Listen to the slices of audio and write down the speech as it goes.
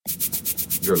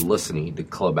You're listening to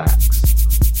Club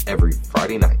Acts every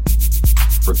Friday night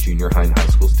for junior high and high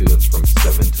school students from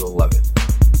 7 to 11.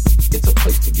 It's a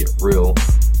place to get real,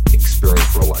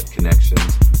 experience real life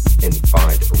connections, and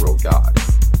find a real God.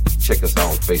 Check us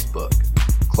out on Facebook,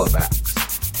 Club Acts.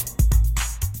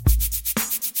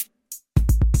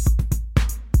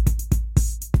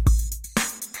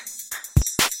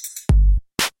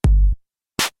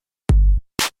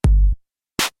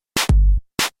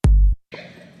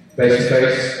 Face to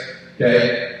face.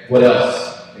 Okay. What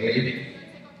else? Andy?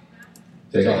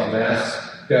 Take off the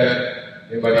mask. Okay.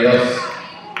 Anybody else?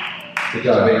 Good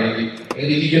job, Andy.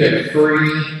 Andy, you get a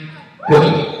free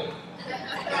cookie.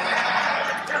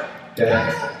 Okay.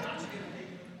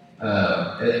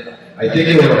 And I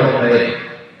think they were homemade,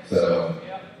 so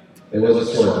it wasn't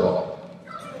store bought.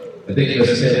 I think it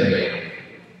was Tim made.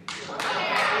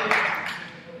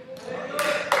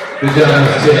 Good job,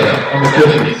 Tim, on the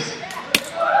cookies.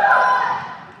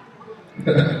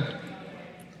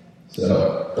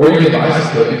 So, or you can buy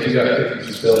some cookies. You got cookies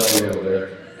to sell to you over there,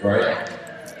 right?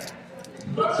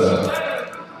 So,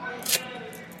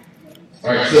 all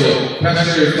right. So,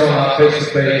 Pastor is talking about face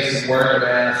to face and wearing a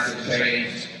mask and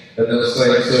change and those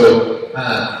things. So,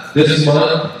 this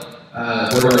month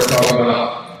we're going to talk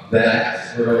about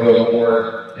that. We're going to go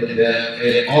more in depth.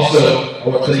 And also, I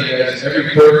want to tell you guys,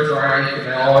 every third Friday from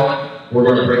now on, we're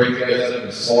going to break you guys up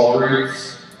into small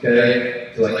groups.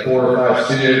 Okay, to like 4 or 5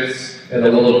 students in a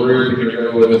little group. You're going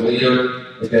to go with a leader.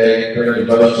 Okay, during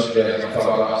the devotion, you guys are going to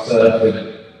talk about stuff, and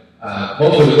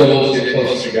hopefully the goal is to get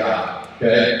close to God.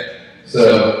 Okay,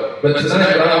 so but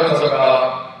tonight what I want to talk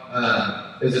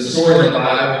about is a story in the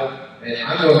Bible, and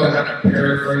I'm going to kind of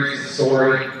paraphrase the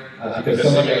story because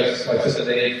some of you guys, if I said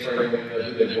the names, for everyone know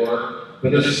who they were.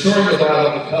 But there's a story in the Bible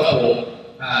of a couple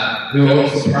who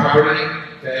owns some property.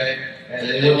 Okay, and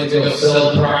they went to go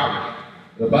sell the property.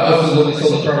 The Bible says when they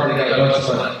sold the property, they got a bunch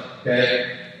of money. Okay?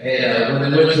 And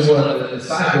when they went to one of the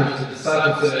disciple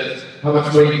said, how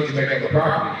much money did you make on the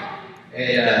property?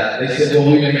 And they said,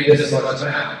 well, we made this much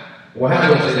amount. What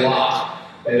happened was they lied.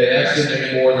 And they actually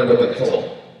made more than what they told.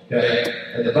 Okay?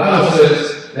 And the Bible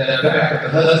says that in fact, if the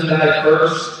husband died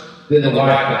first, then the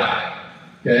wife died.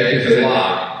 Okay? Because they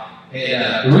lied.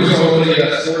 And the reason I want to tell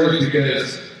you that story is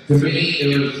because to me,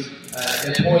 it was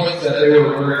it points that they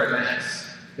were wearing a mask.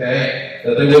 Okay?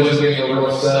 That they weren't just being their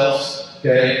real selves.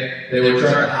 Okay? They were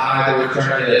trying to hide, they were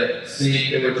trying to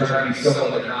seek, they were trying to be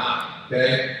someone they're not.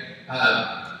 Okay?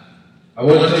 I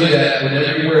want to tell you that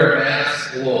whenever you wear a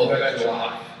mask, it will affect your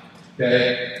life.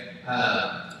 Okay?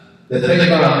 The thing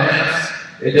about a mask,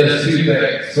 it does 2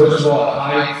 things. First of all, it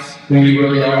hides who you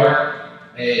really are,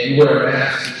 and you wear a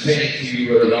mask to change who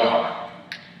you really are.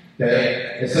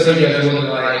 Okay? And some of you guys are looking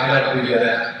like, I don't do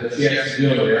that, but you actually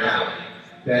do in reality.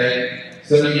 Okay?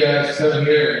 Some of you guys come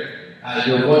here,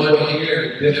 you're one way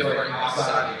here, different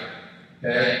outside here.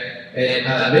 Okay?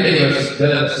 And many of us have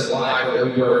done this in life, where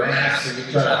we wear masks and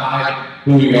we try to hide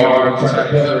who we are, we try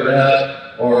to cover it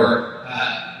up. Or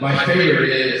my favorite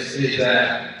is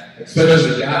that,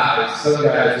 especially guys, some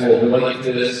guys will relate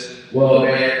to this, well,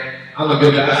 man, I'm a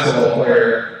good basketball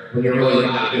player when you're really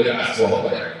not a good basketball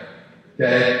player.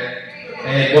 Okay?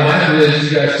 And what happens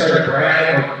is you guys start to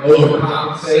brag or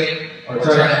overcompensate, or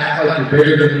try to act like you're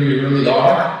bigger than you really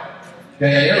are.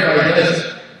 Okay, everybody does it.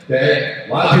 Okay, a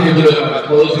lot of people do it by the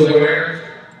clothes they wear.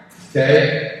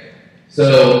 Okay, so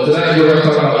tonight we're going to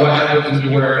talk about what happens when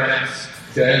you wear a mask.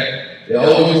 Okay, it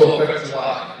always will affect your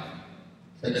life.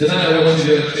 And tonight I want you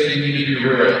to understand you need to be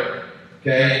real.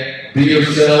 Okay, be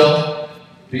yourself,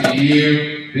 be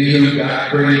you, be who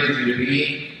God created you to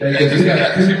be. Okay, because we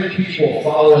got too many people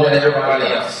following everybody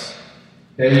else.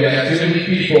 Okay, we got too many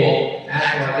people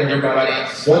acting like everybody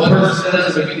else. One person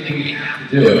does it, but we have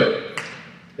to do it.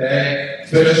 Okay?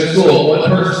 Especially in school. One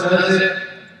person does it,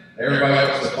 everybody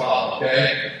else will follow.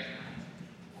 Okay?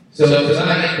 So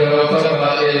tonight, what I'm talking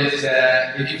about is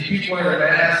that if you keep wearing a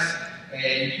mask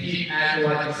and you keep acting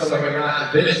like you're somebody you're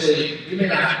not, eventually, you may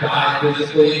not die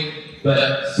physically,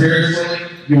 but spiritually,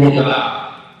 you will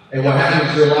die. And what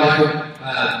happens, your life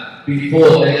will be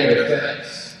full of negative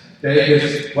things. Okay,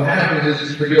 because what happens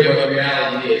is you forget what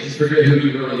reality is. You forget who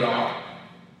you really are.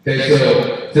 Okay,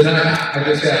 so tonight I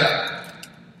just got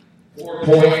 4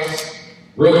 points,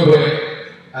 real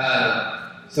quick.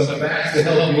 Some facts to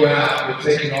help you out with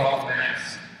taking off the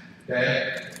mask.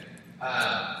 Okay?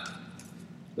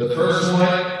 The first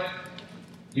one,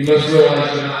 you must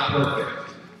realize you're not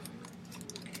perfect.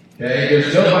 Okay?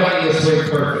 There's nobody in this room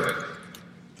perfect.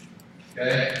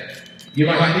 Okay? You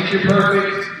might think you're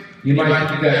perfect. You might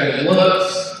think you got good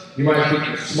looks. You might think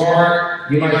you're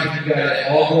smart. You might think you got it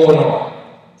all going on.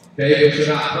 Okay? But you're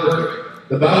not perfect.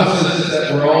 The Bible says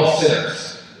that we're all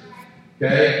sinners.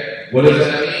 Okay? What does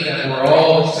that mean? That we're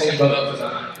all in the same boat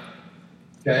tonight.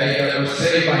 Okay? That we're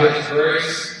saved by His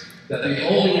grace. That the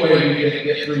only way we can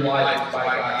get through life is by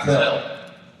God's help.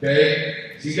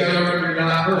 Okay? So you got to remember you're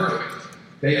not perfect.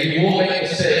 Okay? You will make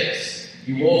mistakes.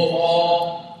 You will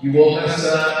fall. You will mess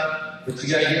up. But you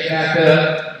got to get back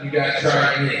up. You got to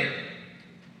try again.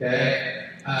 Okay?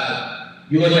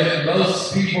 You look at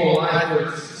most people in life who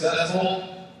are successful.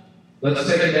 Let's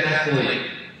take an athlete.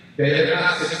 Okay, they're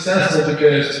not successful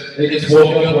because they just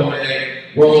woke up one day,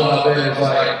 rolled out of bed, and was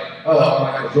like, "Oh,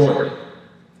 I'm Michael Jordan."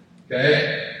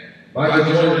 Okay,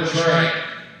 Michael Jordan trained.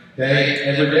 Okay,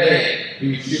 every day he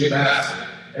would shoot a basket.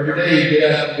 Every day he'd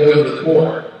get up and go to the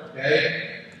court.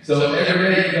 Okay, so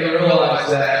every day you got to realize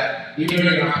that even if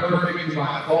you're not perfect, you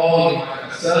might fall, you might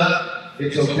mess up.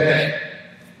 It's okay.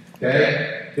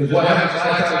 Okay, because what happens a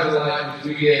lot of times in life is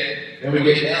we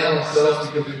get down on ourselves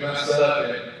because we mess up,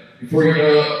 and before you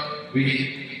know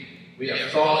it, we have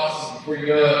thoughts, and before you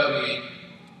know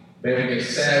it, we get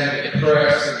sad, we get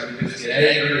depressed, and we just get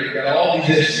angry, we got all these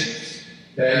issues.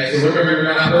 Okay, so remember you're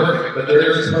not perfect, but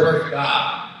there is a perfect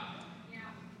God.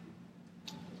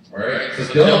 Alright,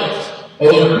 so don't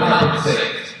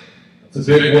overcompensate. That's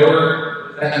a big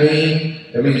word. What does that mean?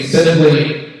 That means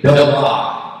simply don't lie.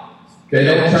 Okay,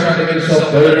 don't try to make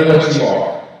yourself better than what you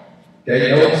are. Okay,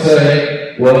 don't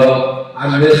say, well,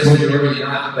 I'm this when you're really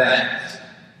not that.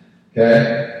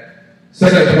 Okay?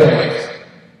 Second point,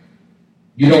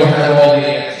 you don't have all the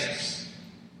answers.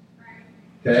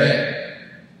 Okay?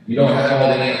 You don't have all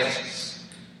the answers.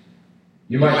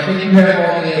 You might think you have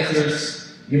all the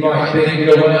answers. You might think, you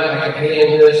know what, I can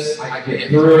handle this, I can get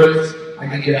through it, I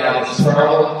can get out of this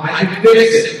problem, I can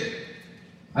fix it.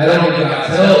 I don't need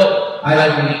God's help. I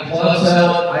don't need Club's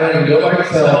help. I don't need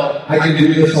nobody's help. I can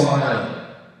do this on my own.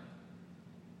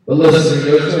 But listen,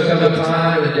 there's going to come a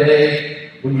time in the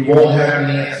day when you won't have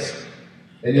the answer.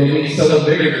 And you'll need someone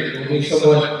bigger than you. You'll need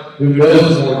someone who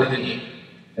knows more than you.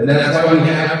 And that's why we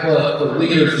have Club for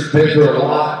leaders who've been through a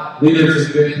lot. Leaders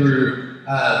who've been through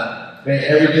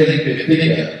everything you can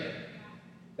think of.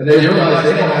 And they realize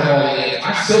they don't have all the answers.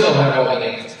 I still don't have all the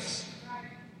answers.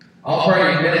 I'll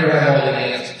probably never have all the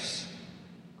answers.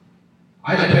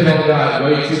 I depend on God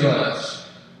way too much.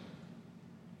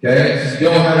 Okay? So you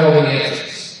don't have all the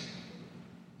answers.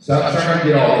 Stop trying to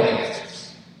get all the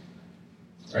answers.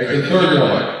 Alright, the third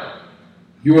one.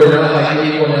 You are not like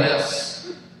anyone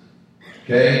else.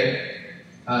 Okay?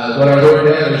 What I wrote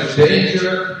down, there's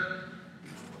danger.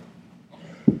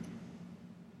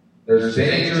 There's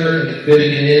danger in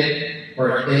fitting in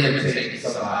or imitating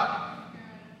somebody.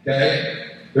 Okay?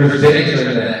 There's danger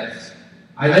in that.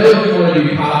 I know you want to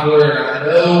be popular, and I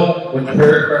know when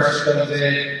peer pressure comes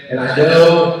in, and I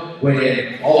know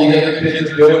when all the other kids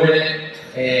are doing it,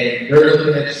 and they're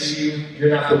looking at you,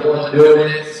 you're not the one doing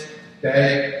it.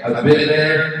 Okay? I've been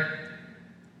there.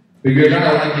 But you're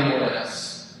not like anyone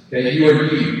else. Okay? You are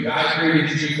you. God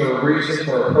created you for a reason,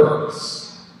 for a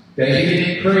purpose. Okay? He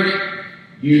didn't create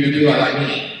you to be like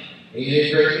me. He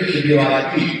didn't create me to be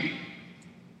like you.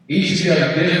 Each of you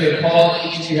have a gift and call.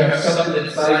 Each of you have something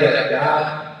inside that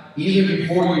God, even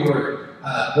before you were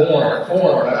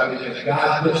formed, I believe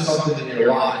God put something in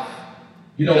your life.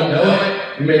 You don't know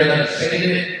it. You may not understand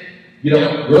it. You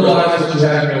don't realize what you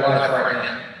have in your life right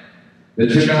now. That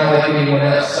you're not like anyone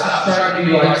else. Stop trying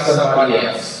to be like somebody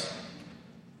else.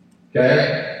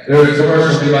 Okay? There's a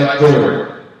commercial, be like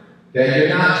Jordan. Okay?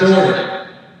 You're not Jordan.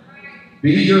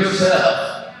 Be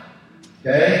yourself.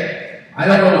 Okay? I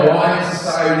don't know why in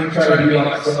society you try to be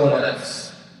like someone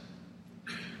else.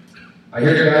 I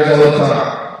hear guys all the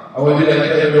time. I want to be like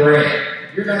Kevin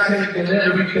Durant. You're not going to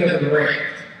never be Kevin Durant.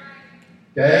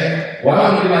 Okay? Why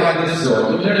would you be like this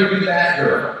girl? You'll never be that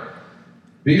girl.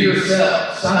 Be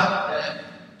yourself. Stop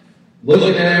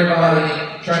looking at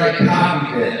everybody, trying to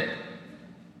copy them.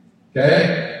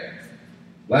 Okay?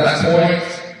 Last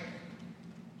point.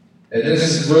 And this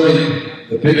is really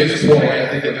the biggest point, I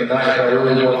think, of the night. I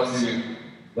really want to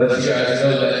let you guys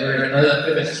know that you're an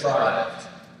unfinished product.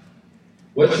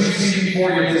 What you see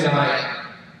before you tonight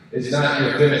is not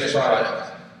your finished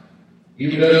product.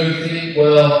 Even though you think,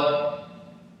 well,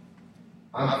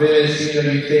 I'm finished, even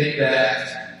though you think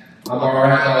that I'm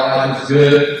alright, my life is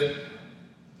good,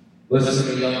 listen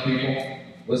to me, young people.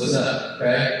 Listen up,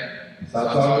 okay?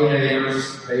 Stop talking to your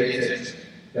neighbors, pay attention,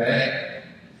 okay?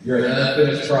 You're an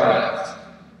unfinished product.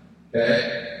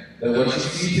 Okay? That what you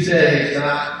see today is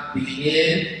not the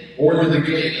end or the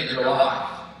beginning of your life.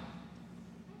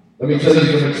 Let me tell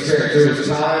you from experience. There was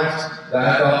times that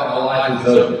I thought my life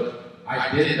was over.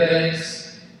 I did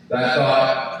things that I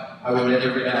thought I would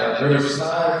never get out. There were times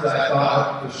that I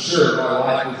thought for sure my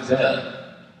life was done.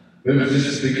 But it was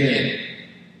just the beginning.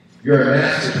 You're a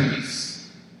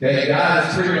masterpiece. Okay? God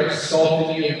is pretty much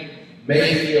sculpting you,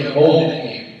 making you, and molding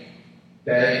you.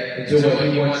 Okay? Into what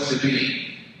He wants you to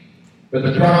be. But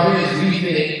the problem is, we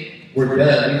think we're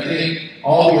done. We think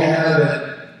all we have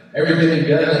and everything we've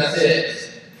done, that's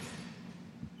it.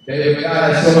 Okay? But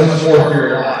God has so much more for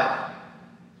your life.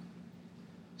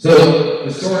 So,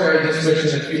 the story I just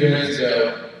mentioned a few minutes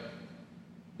ago,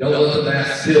 don't let the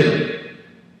mask kill you.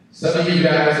 Some of you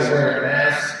guys are wearing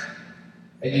masks,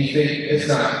 and you think it's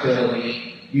not killing you.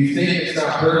 You think it's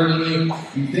not hurting you.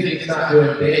 You think it's not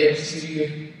doing damage to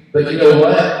you. But you know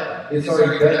what? It's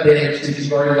already done damage because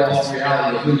you've already lost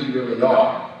reality of who you really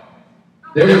are.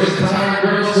 There was a time,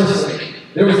 girls listening,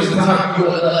 there was a time you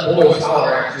wouldn't let boys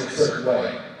holler at you a certain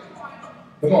way.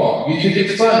 Come on, you think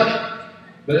it's funny.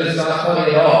 But it's not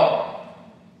funny at all.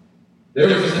 There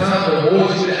was a time when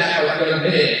boys would act like young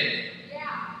men.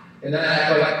 Yeah. And I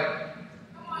act like.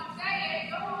 Come on, say it.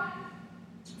 Go on.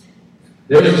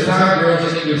 There was a time,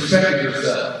 girls, that you respected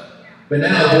yourself. But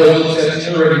now, boy looks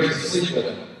at you ready to sleep with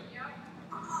them.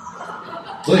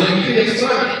 Look, you think it's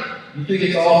funny. You think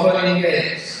it's all funny and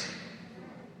games.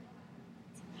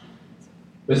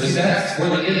 But see, that's where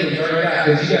the enemy's right back.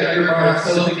 Because you got your mind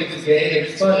so think it's a game,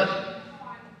 it's funny.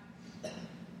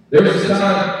 There was a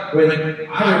time when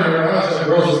I remember when I was young,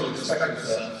 girls would respect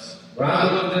themselves. When I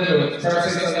looked at them and tried to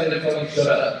say something, they told me, shut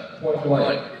up, point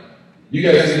blank. You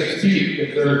guys think it's cute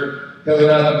if they're coming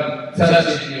up and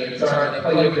touching you and trying to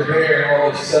play with your hair and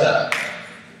all this stuff.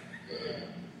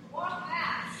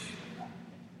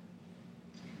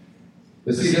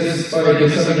 But see, this is funny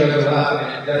because some of you guys are laughing,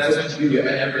 and that's what you do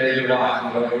every day of your life.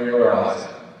 You don't even realize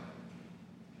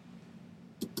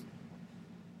it.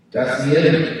 That's the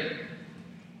enemy.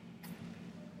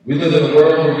 We live in a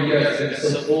world where you guys have been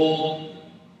so fooled,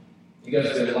 you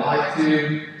guys have been lied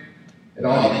to, and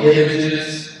all the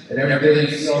images, and everything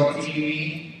you see on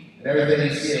TV, and everything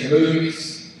you see in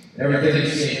movies, and everything you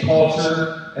see in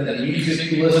culture, and the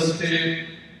music you listen to.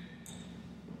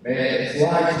 Man, it's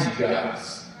lied to you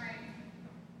guys.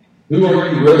 Who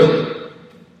are you really?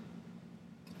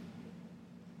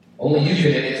 Only you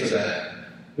can answer that.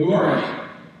 Who are you?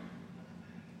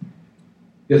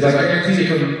 Because I guarantee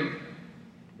you from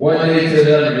one day to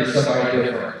another, you're somebody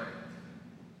different.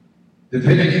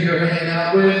 Depending who you're hanging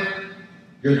out with,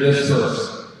 you're this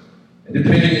person. And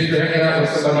depending if you're hanging out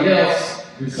with somebody else,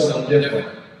 you're someone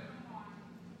different.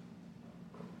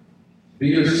 Be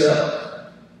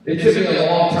yourself. It took me a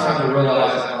long time to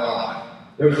realize that in my life.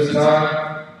 There was a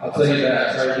time, I'll tell you that,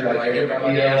 I tried to be like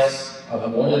everybody else. I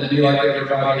wanted to be like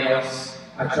everybody else.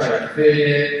 I tried to fit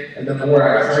in, and the more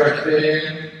I tried to fit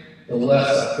in, the less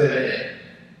I fit in.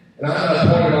 And I'm at a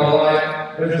point in my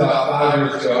life, it was about 5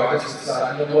 years ago, I just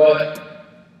decided, you know what?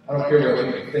 I don't care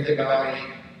what people think about me.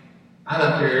 I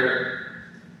don't care.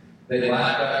 They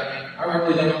laugh at me. I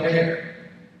really don't care.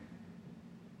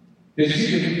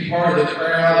 Because you can be part of the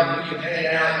crowd, and you can hang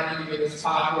out, and you can be this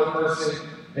popular person,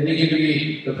 and you can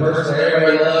be the person that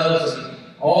everybody loves, and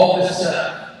all this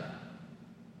stuff.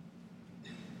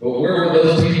 But where will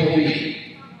those people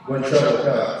be when trouble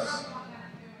comes?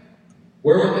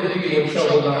 Where will they be when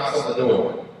trouble knocks on the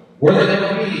door? Where will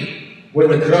they be when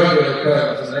the drug dealer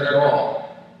comes and they're gone?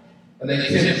 And they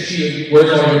tempt you,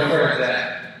 where's all your friends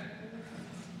at?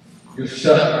 You're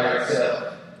shut by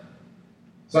yourself.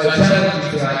 So I challenge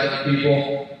you tonight,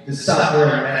 people, to stop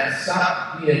wearing masks.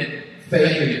 Stop being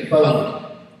fake and phony.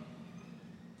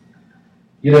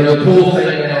 You know, the cool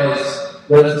thing now is,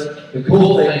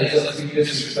 let's be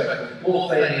disrespectful. The cool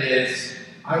thing is,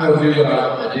 I'm going to do what I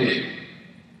want to do.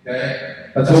 Okay?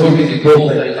 That's what we think the cool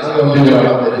thing is. I'm going to do what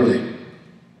I want to do.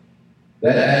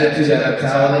 That attitude, that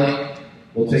mentality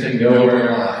will take you nowhere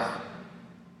in life.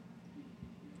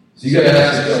 So you got to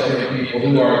ask yourself, young people,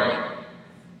 who are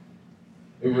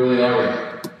you? Who really are you?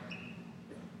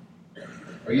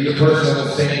 Are you the person that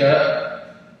will stand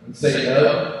up and say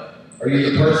no? Are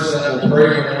you the person that will pray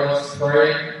when no one else is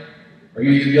praying? Are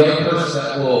you the young person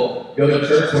that will go to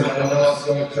church when no one else is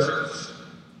going to church?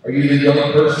 Are you the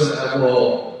young person that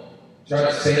will try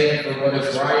to stand for what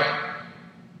is right?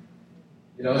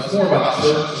 You know, it's more about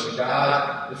church and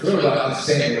God. It's really about just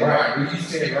standing right. When you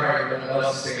stand right, no one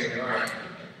else is standing right.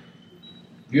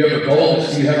 You have the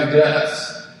boldness, you have the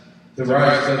guts to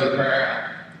rise above the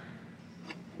crowd.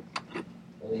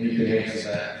 Only you can answer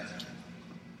that.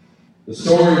 The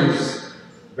story was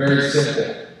very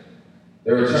simple.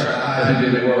 They were trying to hide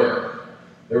who did the work.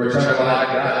 They were trying to lie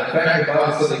to God. In fact, the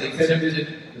Bible says they tempted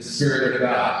the Spirit of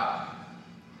God.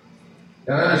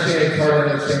 Now, I understand it's hard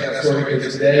to understand that story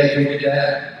because today, if we did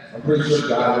that, I'm pretty sure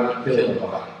God wouldn't kill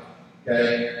nobody.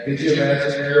 Okay? Could you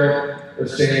imagine Harold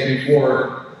was standing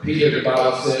before Peter, the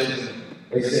Bible says, and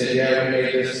they said, yeah, we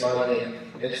made this money,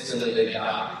 and instantly they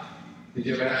died. Could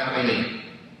you imagine? I mean,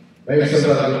 maybe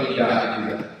sometimes when we die, we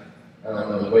do that. I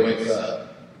don't know, wake us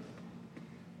up.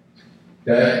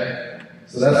 Okay?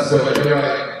 So that's what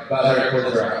everybody about there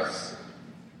close their eyes.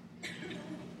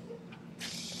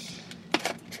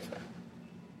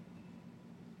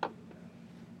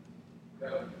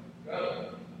 Go.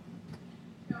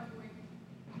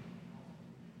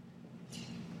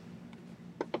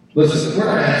 Listen, we're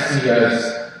not asking you guys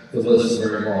to listen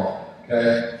very long,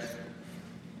 okay?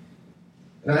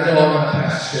 And I know I'm not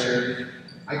Pastor Sherry.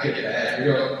 I get that. We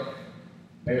don't,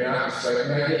 maybe not respect,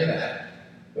 I get that.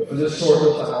 But for this short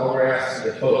little time, all we're asking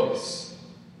you to focus,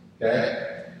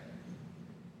 okay?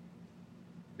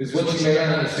 Because what you may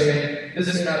not understand,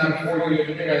 this may not be for you,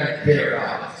 you may not care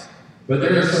about it. But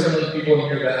there are some other people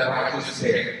in here that might just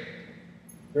care.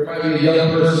 There might be a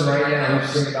young person right now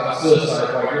who's thinking about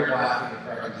suicide while you're laughing and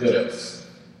cracking jokes.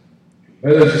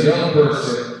 Maybe there's a young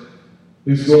person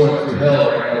who's going through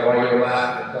hell right now while you're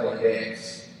laughing and playing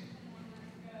games.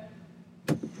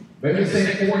 Maybe it's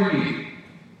ain't for you,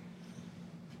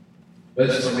 but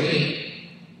it's for me.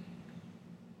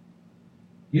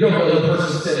 You don't know the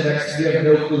person sitting next to you, you have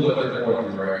no clue what they're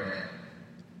going through right now.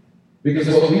 Because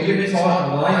what we've been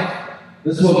taught in life,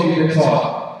 this is what we've been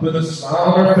taught. Put a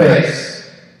smile on our face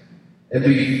and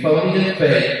be phony and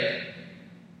fake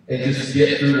and just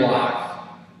get through life.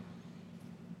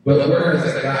 But where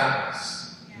has it gotten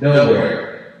us?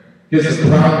 Nowhere. Because the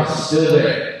problem is still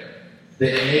there.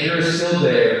 The anger is still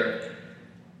there.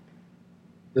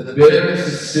 The bitterness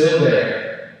is still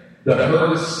there. The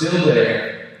hurt is still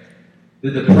there.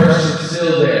 The depression is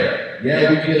still there. Yeah,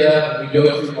 we get up and we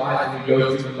go through life and we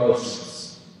go through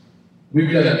emotions.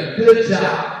 We've done a good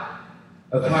job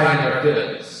of hiding our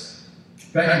feelings. In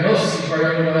fact, most of you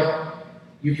right now,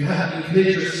 you've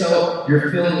hid yourself,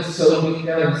 you're feeling so deep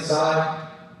down inside,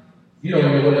 you don't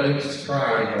know what it means to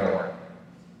cry anymore.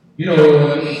 You don't know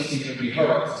what it means to even be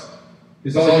hurt.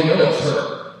 Because all you know is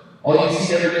hurt. All you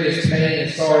see every day is pain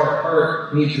and sorrow and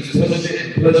hurt, and you just push it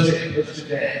and push it and push it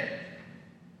down.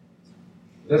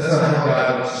 That's not how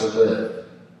God wants to live.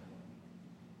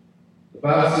 The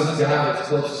Bible says God is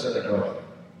closer than a brother.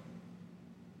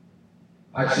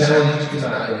 I challenge you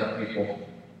tonight, young people.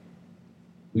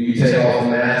 Will you take off the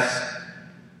mask?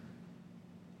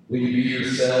 Will you be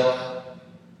yourself?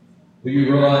 Will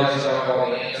you realize all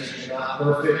the answers are not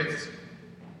perfect?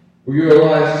 Will you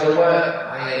realize, you know what?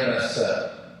 I am messed up.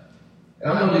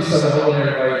 And I'm going to do something. I want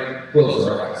everybody close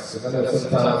their eyes. Because I know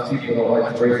sometimes people don't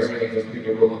like to raise their hands when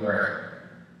people are looking around.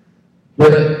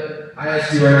 But I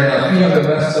ask you right now, if you have a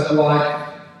messed up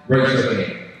life, raise your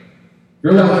hand. If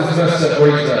your life is messed up,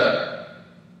 raise it up.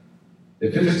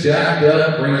 If it's jacked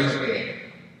up, raise your hand.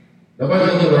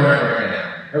 Nobody looking around right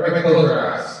now. Everybody close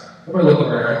their eyes. Nobody looking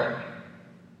around.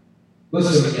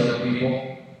 Listen to me, young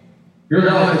people. Your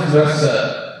life is messed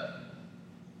up.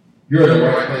 You're in the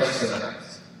right place tonight.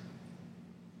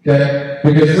 Okay?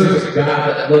 Because there's a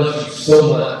God that loves you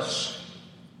so much.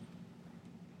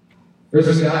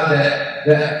 There's a God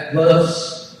that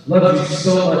loves you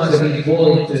so much that He's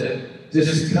willing to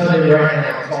just come in right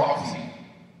now and talk to you.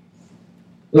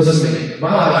 Listen to me.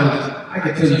 My life, I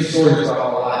can tell you stories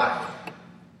about my life.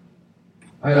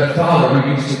 I had a father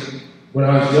who used to, when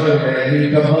I was younger, man, he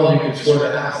would come home, he would destroy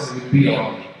the house, and he would beat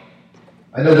on me.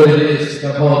 I know what it is to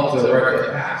come home to a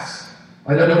regular house.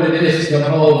 I know what it is to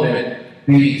come home and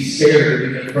be scared to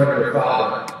be in front of your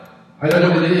father. I know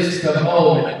what it is to come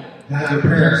home and have your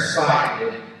parents fight,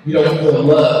 and you don't feel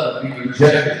love and be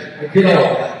rejected. I get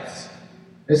all that.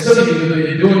 And some of you have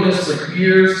been doing this for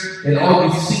years, and all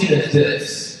you've seen is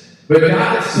this. But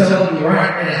God is telling you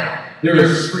right now, there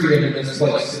is freedom in this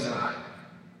place tonight.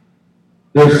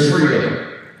 There's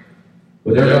freedom.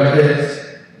 With everybody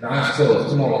heads and eyes closed.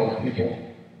 Come on, people.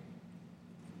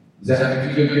 Zach,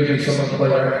 if you could give me someone to play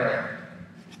right now.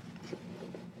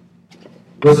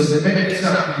 Listen, maybe it's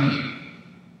not for you.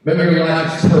 Maybe your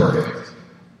life is perfect.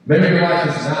 Maybe your life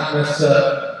is not messed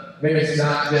up. Maybe it's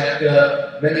not jacked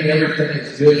up. Maybe everything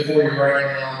is good for you right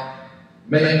now.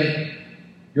 Maybe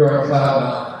you're on cloud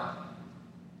nine.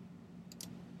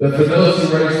 But for those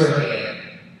who raise their hand,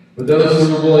 for those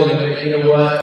who are willing to, you know what?